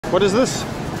What is this?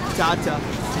 Cha.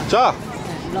 Cha.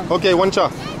 Okay, one cha.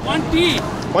 One tea.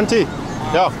 One tea.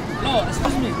 Yeah. No,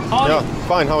 excuse me. How are you?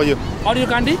 Fine. How are you? How are you,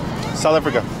 country? South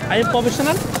Africa. Are you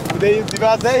professional?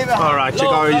 All right. Check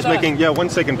how he's making. Yeah, 1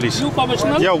 second, please. You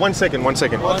professional? Yeah, 1 second. 1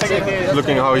 second.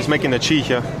 Looking how he's making the tea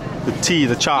here. The tea,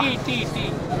 the cha. Tea.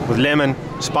 With lemon,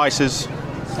 spices.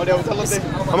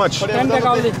 How much? 10 taka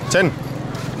only. 10.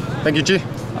 Thank you, G.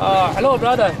 Hello,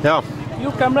 brother. Yeah.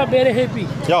 You camera very happy.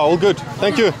 Yeah, all good.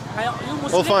 Thank you. You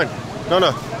Muslim? All fine. No.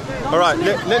 All right.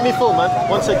 Let me film, man.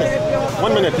 1 second.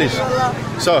 1 minute, please.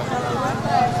 So,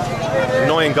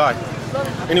 annoying guy.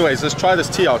 Anyways, let's try this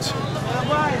tea out.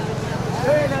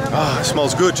 It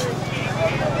smells good.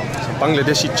 Some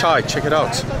Bangladeshi chai. Check it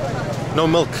out. No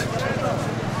milk.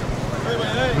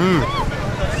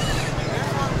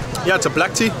 Yeah, it's a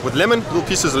black tea with lemon, little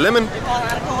pieces of lemon,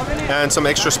 and some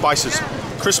extra spices.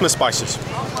 Christmas spices.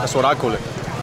 That's what I call it.